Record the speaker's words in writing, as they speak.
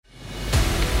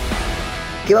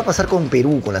¿Qué va a pasar con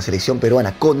Perú, con la selección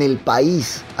peruana, con el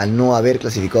país al no haber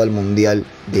clasificado al Mundial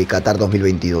de Qatar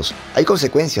 2022? Hay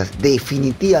consecuencias,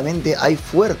 definitivamente hay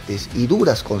fuertes y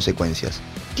duras consecuencias.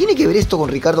 ¿Tiene que ver esto con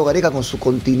Ricardo Gareca, con su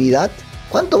continuidad?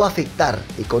 ¿Cuánto va a afectar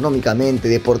económicamente,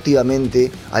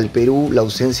 deportivamente al Perú la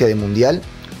ausencia de Mundial?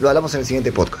 Lo hablamos en el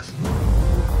siguiente podcast.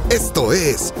 Esto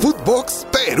es Footbox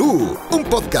Perú, un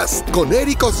podcast con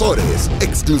Eric Osores,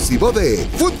 exclusivo de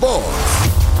Footbox.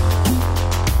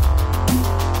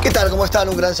 ¿Qué tal? ¿Cómo están?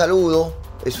 Un gran saludo.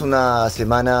 Es una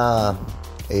semana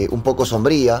un poco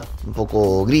sombría, un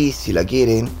poco gris, si la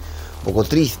quieren, un poco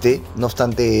triste. No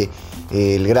obstante,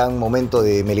 el gran momento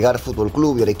de Melgar Fútbol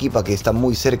Club y Arequipa, que está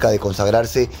muy cerca de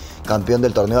consagrarse campeón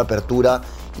del torneo de apertura,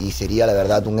 y sería, la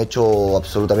verdad, un hecho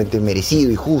absolutamente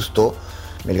merecido y justo.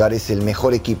 Melgar es el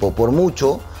mejor equipo por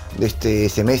mucho de este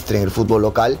semestre en el fútbol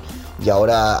local, y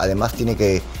ahora además tiene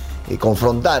que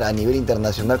confrontar a nivel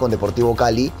internacional con Deportivo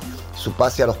Cali su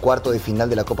pase a los cuartos de final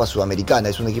de la Copa Sudamericana.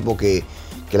 Es un equipo que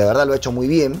la verdad lo ha hecho muy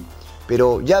bien,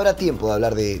 pero ya habrá tiempo de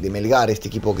hablar de Melgar, este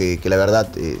equipo que la verdad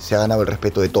se ha ganado el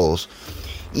respeto de todos.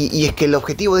 Y es que el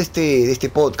objetivo de este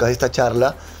podcast, de esta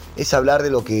charla, es hablar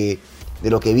de lo que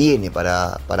viene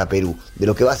para Perú, de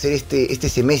lo que va a ser este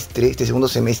semestre, este segundo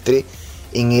semestre,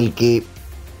 en el que,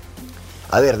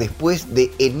 a ver, después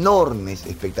de enormes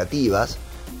expectativas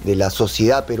de la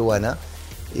sociedad peruana,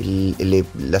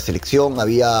 la selección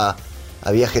había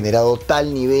generado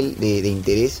tal nivel de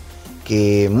interés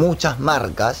que muchas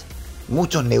marcas,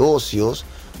 muchos negocios,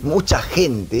 mucha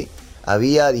gente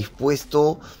había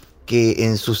dispuesto que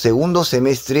en su segundo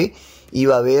semestre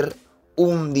iba a haber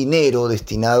un dinero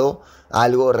destinado a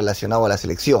algo relacionado a la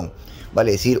selección,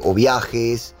 vale decir, o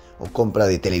viajes, o compra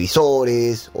de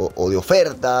televisores, o de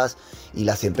ofertas, y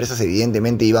las empresas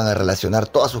evidentemente iban a relacionar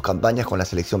todas sus campañas con la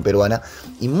selección peruana,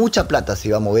 y mucha plata se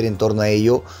iba a mover en torno a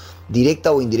ello,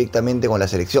 directa o indirectamente con la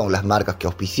selección. Las marcas que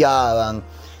auspiciaban,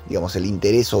 digamos, el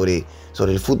interés sobre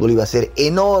el fútbol iba a ser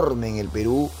enorme en el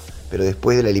Perú, pero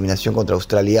después de la eliminación contra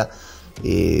Australia,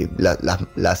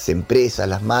 las empresas,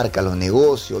 las marcas, los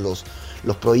negocios,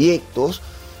 los proyectos,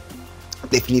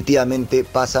 definitivamente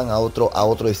pasan a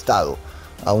otro estado,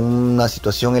 a una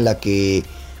situación en la que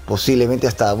posiblemente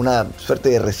hasta una suerte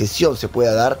de recesión se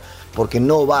pueda dar, porque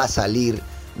no va a salir,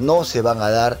 no se van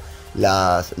a dar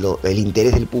el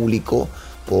interés del público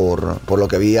por lo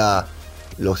que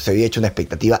se había hecho una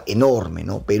expectativa enorme,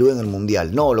 ¿no? Perú en el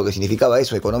Mundial. No, lo que significaba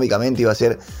eso económicamente iba a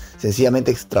ser sencillamente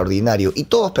extraordinario. Y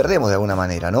todos perdemos de alguna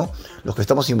manera, ¿no? Los que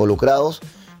estamos involucrados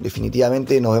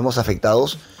definitivamente nos vemos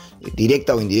afectados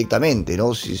directa o indirectamente,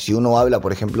 ¿no? Si uno habla,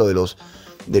 por ejemplo, de los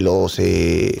jugadores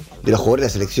de la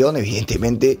selección,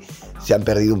 evidentemente se han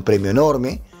perdido un premio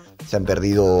enorme, se han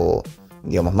perdido,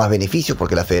 digamos, más beneficios,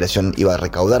 porque la federación iba a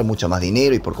recaudar mucho más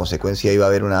dinero y por consecuencia iba a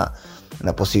haber una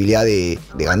posibilidad de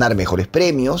ganar mejores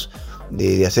premios,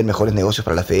 de hacer mejores negocios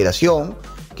para la federación,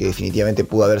 que definitivamente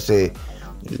pudo haberse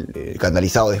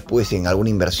canalizado después en alguna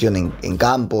inversión en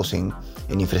campos, en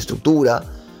infraestructura.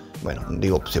 Bueno,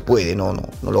 digo, se puede, no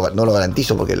lo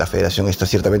garantizo, porque la federación está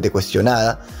ciertamente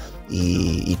cuestionada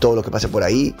y todo lo que pase por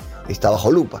ahí está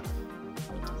bajo lupa.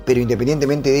 Pero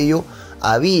independientemente de ello,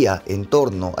 había en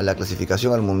torno a la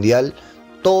clasificación al Mundial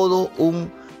todo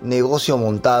un negocio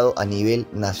montado a nivel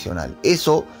nacional.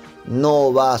 Eso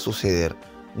no va a suceder,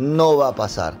 no va a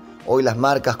pasar. Hoy las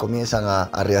marcas comienzan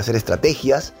a rehacer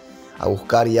estrategias, a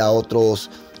buscar ya otros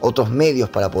medios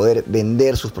para poder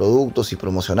vender sus productos y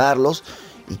promocionarlos.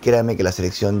 Y créanme que la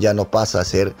selección ya no pasa a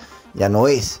ser, ya no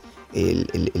es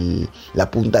la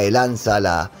punta de lanza,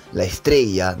 la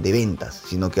estrella de ventas,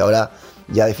 sino que ahora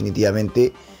ya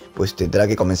definitivamente pues tendrá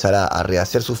que comenzar a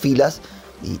rehacer sus filas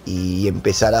y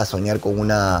empezar a soñar con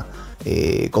una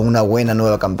buena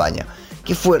nueva campaña.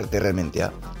 Qué fuerte realmente, ¿eh?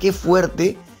 Qué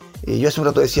fuerte. Yo hace un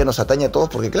rato decía, nos atañe a todos,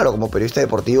 porque claro, como periodista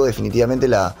deportivo definitivamente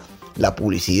la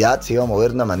publicidad se iba a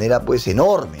mover de una manera pues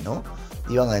enorme, ¿no?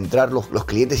 Iban a entrar, los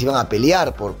clientes iban a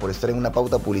pelear por estar en una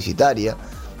pauta publicitaria,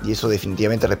 y eso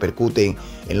definitivamente repercute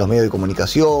en los medios de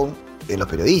comunicación, en los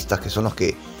periodistas, que son los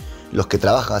que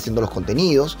trabajan haciendo los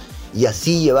contenidos, y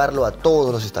así llevarlo a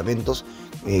todos los estamentos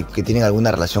que tienen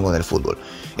alguna relación con el fútbol.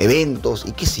 Eventos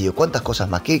y qué sé yo, cuántas cosas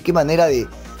más. Qué manera de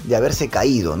haberse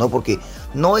caído, ¿no? Porque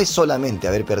no es solamente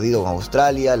haber perdido con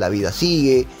Australia, la vida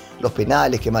sigue, los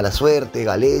penales, qué mala suerte,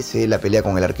 Galese, la pelea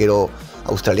con el arquero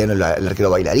australiano, el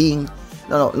arquero bailarín.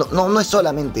 No es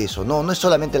solamente eso, no es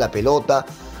solamente la pelota,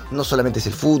 no solamente es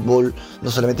el fútbol,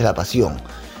 no solamente es la pasión.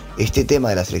 Este tema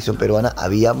de la selección peruana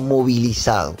había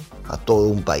movilizado a todo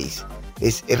un país.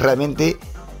 Es realmente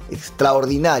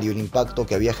extraordinario el impacto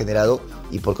que había generado,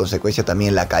 y por consecuencia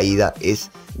también la caída es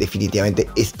definitivamente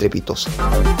estrepitosa.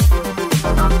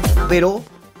 Pero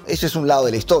eso es un lado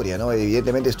de la historia, ¿no?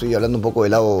 Evidentemente estoy hablando un poco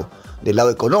del lado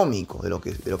económico, de lo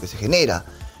que se genera,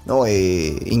 ¿no?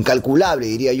 Incalculable,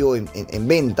 diría yo, en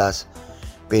ventas,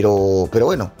 pero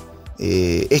bueno,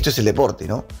 esto es el deporte,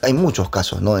 ¿no? Hay muchos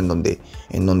casos, ¿no? En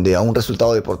donde a un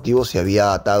resultado deportivo se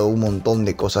había atado un montón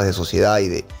de cosas de sociedad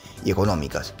y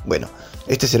económicas. Bueno,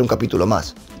 este será un capítulo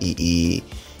más, y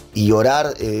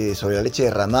llorar sobre la leche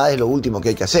derramada es lo último que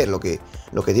hay que hacer. Lo que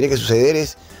tiene que suceder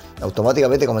es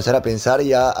automáticamente comenzar a pensar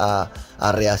ya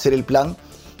a rehacer el plan,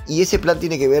 y ese plan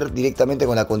tiene que ver directamente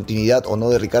con la continuidad o no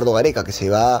de Ricardo Gareca, que se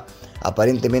va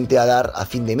aparentemente a dar a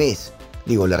fin de mes.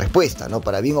 Digo, la respuesta, ¿no?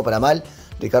 Para bien o para mal,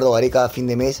 Ricardo Gareca a fin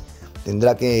de mes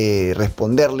tendrá que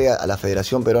responderle a la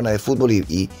Federación Peruana de Fútbol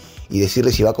y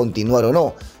decirle si va a continuar o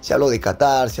no. Se habló de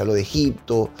Qatar, se habló de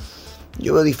Egipto.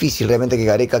 Yo veo difícil realmente que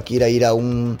Gareca quiera ir a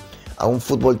un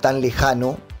fútbol tan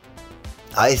lejano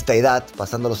a esta edad,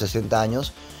 pasando los 60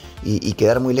 años, y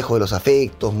quedar muy lejos de los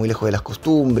afectos, muy lejos de las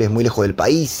costumbres, muy lejos del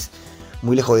país,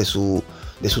 muy lejos de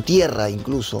su tierra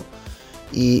incluso.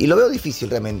 Y lo veo difícil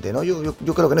realmente, ¿no? Yo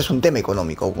creo que no es un tema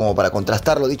económico, como para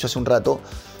contrastar lo dicho hace un rato,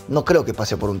 no creo que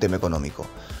pase por un tema económico.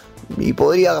 Y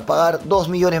podría pagar 2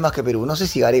 millones más que Perú. No sé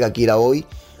si Gareca quiera hoy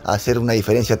hacer una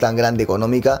diferencia tan grande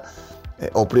económica,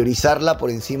 o priorizarla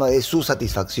por encima de su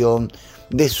satisfacción,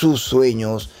 de sus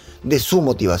sueños, de su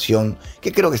motivación,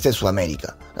 que creo que está en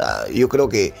Sudamérica. Yo creo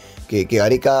que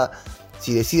Gareca,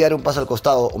 si decide dar un paso al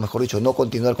costado, o mejor dicho, no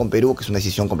continuar con Perú, que es una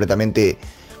decisión completamente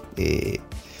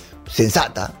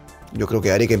sensata, yo creo que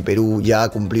Gareca en Perú ya ha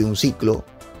cumplido un ciclo,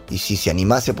 y si se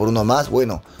animase por uno más,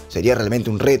 bueno, sería realmente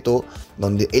un reto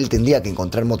donde él tendría que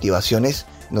encontrar motivaciones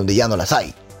donde ya no las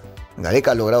hay.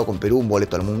 Gareca ha logrado con Perú un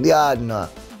boleto al Mundial,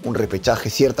 un repechaje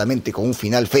ciertamente con un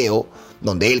final feo,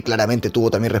 donde él claramente tuvo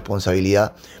también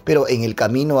responsabilidad, pero en el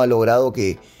camino ha logrado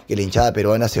que la hinchada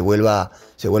peruana se vuelva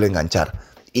a enganchar.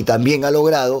 Y también ha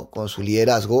logrado, con su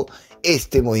liderazgo,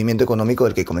 este movimiento económico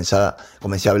del que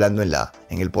comencé hablando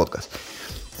en el podcast.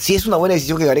 Si es una buena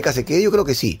decisión que Gareca se quede, yo creo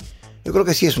que sí. Yo creo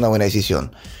que sí es una buena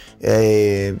decisión.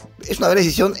 Es una buena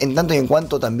decisión en tanto y en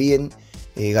cuanto también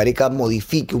Gareca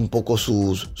modifique un poco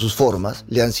sus formas.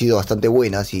 Le han sido bastante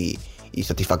buenas y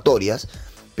satisfactorias,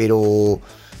 pero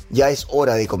ya es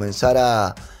hora de comenzar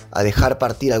a dejar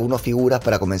partir algunas figuras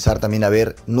para comenzar también a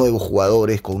ver nuevos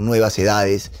jugadores con nuevas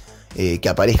edades que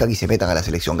aparezcan y se metan a la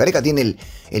selección. Gareca tiene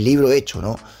el libro hecho,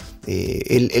 ¿no?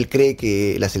 Él cree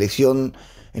que la selección,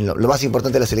 lo más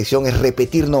importante de la selección es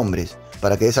repetir nombres,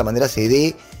 para que de esa manera se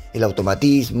dé el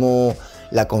automatismo,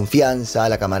 la confianza,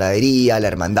 la camaradería, la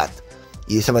hermandad,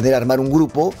 y de esa manera armar un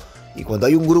grupo. Y cuando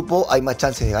hay un grupo hay más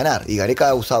chances de ganar, y Gareca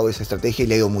ha usado esa estrategia y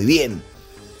le ha ido muy bien,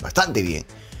 bastante bien.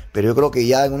 Pero yo creo que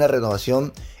ya en una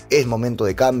renovación es momento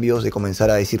de cambios, de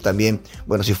comenzar a decir también,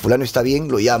 bueno, si fulano está bien,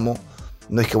 lo llamo.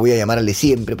 No es que voy a llamarle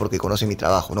siempre porque conoce mi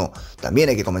trabajo, no. También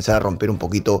hay que comenzar a romper un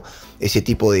poquito ese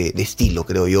tipo de estilo,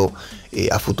 creo yo,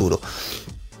 a futuro.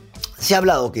 Se ha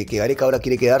hablado que Gareca ahora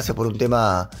quiere quedarse por un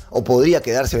tema, o podría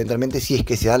quedarse eventualmente si es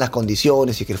que se dan las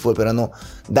condiciones, si es que el fútbol peruano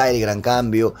da el gran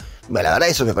cambio. Bueno, la verdad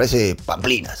eso me parece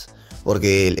pamplinas,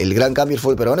 porque el gran cambio del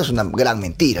fútbol peruano es una gran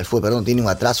mentira. El fútbol peruano tiene un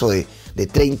atraso de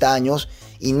 30 años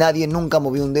y nadie nunca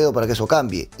movió un dedo para que eso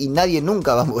cambie. Y nadie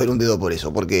nunca va a mover un dedo por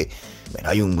eso, porque bueno,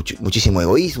 hay muchísimo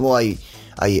egoísmo, hay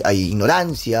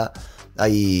ignorancia,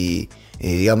 hay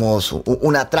digamos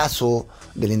un atraso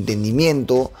del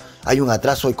entendimiento, hay un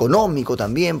atraso económico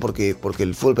también, porque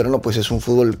el fútbol peruano pues es un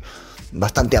fútbol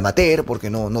bastante amateur, porque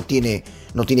no tiene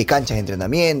canchas de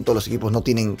entrenamiento, los equipos no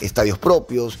tienen estadios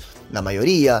propios, la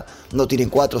mayoría no tienen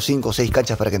 4, 5, 6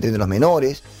 canchas para que entrenen los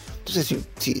menores. Entonces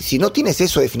si no tienes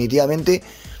eso, definitivamente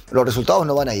los resultados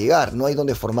no van a llegar, no hay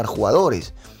donde formar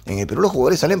jugadores. En el Perú los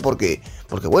jugadores salen porque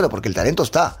el talento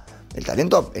está. El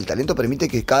talento permite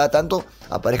que cada tanto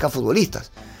aparezcan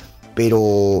futbolistas,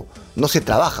 pero no se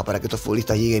trabaja para que estos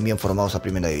futbolistas lleguen bien formados a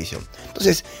primera división.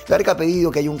 Entonces, Gareca ha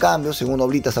pedido que haya un cambio, según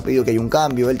Oblitas ha pedido que haya un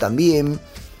cambio, él también.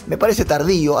 Me parece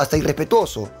tardío, hasta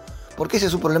irrespetuoso, porque ese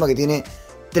es un problema que tiene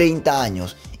 30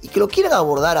 años. Y que lo quieran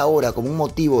abordar ahora como un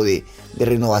motivo de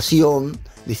renovación,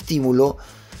 de estímulo,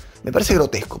 me parece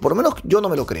grotesco. Por lo menos yo no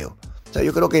me lo creo. O sea,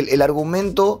 yo creo que el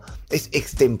argumento es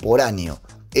extemporáneo,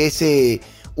 es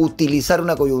utilizar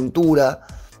una coyuntura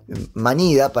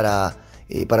manida para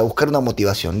buscar una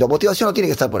motivación. La motivación no tiene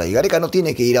que estar por ahí. Gareca no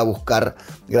tiene que ir a buscar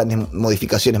grandes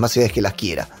modificaciones más allá de que las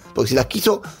quiera. Porque si las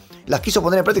quiso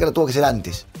poner en práctica, lo tuvo que hacer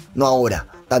antes, no ahora,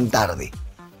 tan tarde.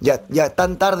 Ya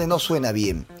tan tarde no suena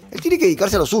bien. Él tiene que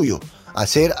dedicarse a lo suyo, a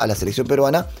hacer a la selección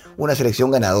peruana una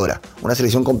selección ganadora, una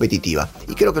selección competitiva.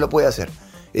 Y creo que lo puede hacer.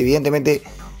 Evidentemente,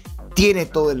 tiene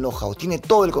todo el know-how, tiene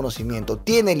todo el conocimiento,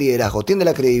 tiene el liderazgo, tiene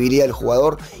la credibilidad del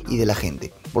jugador y de la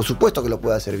gente. Por supuesto que lo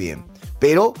puede hacer bien,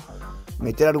 pero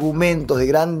meter argumentos de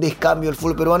grandes cambios al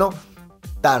fútbol peruano,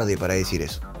 tarde para decir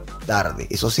eso. Tarde,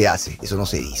 eso se hace, eso no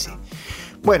se dice.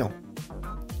 Bueno,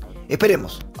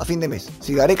 esperemos a fin de mes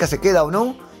si Gareca se queda o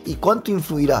no y cuánto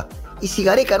influirá. Y si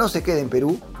Gareca no se queda en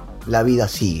Perú, la vida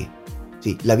sigue.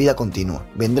 Sí, la vida continúa.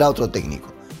 Vendrá otro técnico.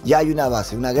 Ya hay una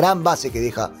base, una gran base que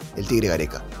deja el Tigre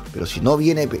Gareca. Pero si no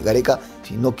viene Gareca,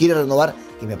 si no quiere renovar,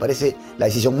 que me parece la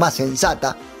decisión más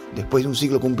sensata, después de un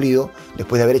ciclo cumplido,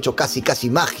 después de haber hecho casi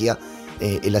magia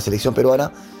en la selección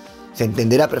peruana, se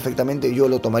entenderá perfectamente. Yo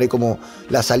lo tomaré como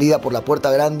la salida por la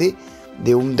puerta grande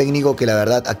de un técnico que la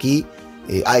verdad aquí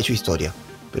ha hecho historia.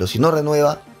 Pero si no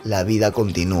renueva, la vida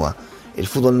continúa. El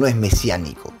fútbol no es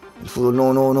mesiánico. El fútbol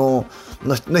no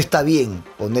está bien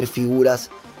poner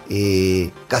figuras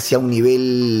casi a un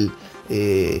nivel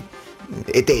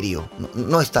etéreo.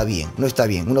 No está bien.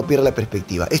 Uno pierde la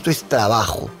perspectiva. Esto es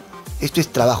trabajo,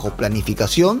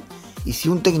 planificación. Y si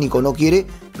un técnico no quiere,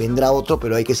 vendrá otro,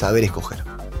 pero hay que saber escoger.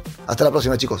 Hasta la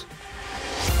próxima, chicos.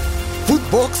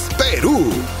 Footbox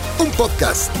Perú, un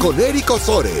podcast con Eric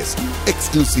Osores,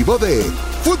 exclusivo de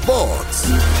Footbox.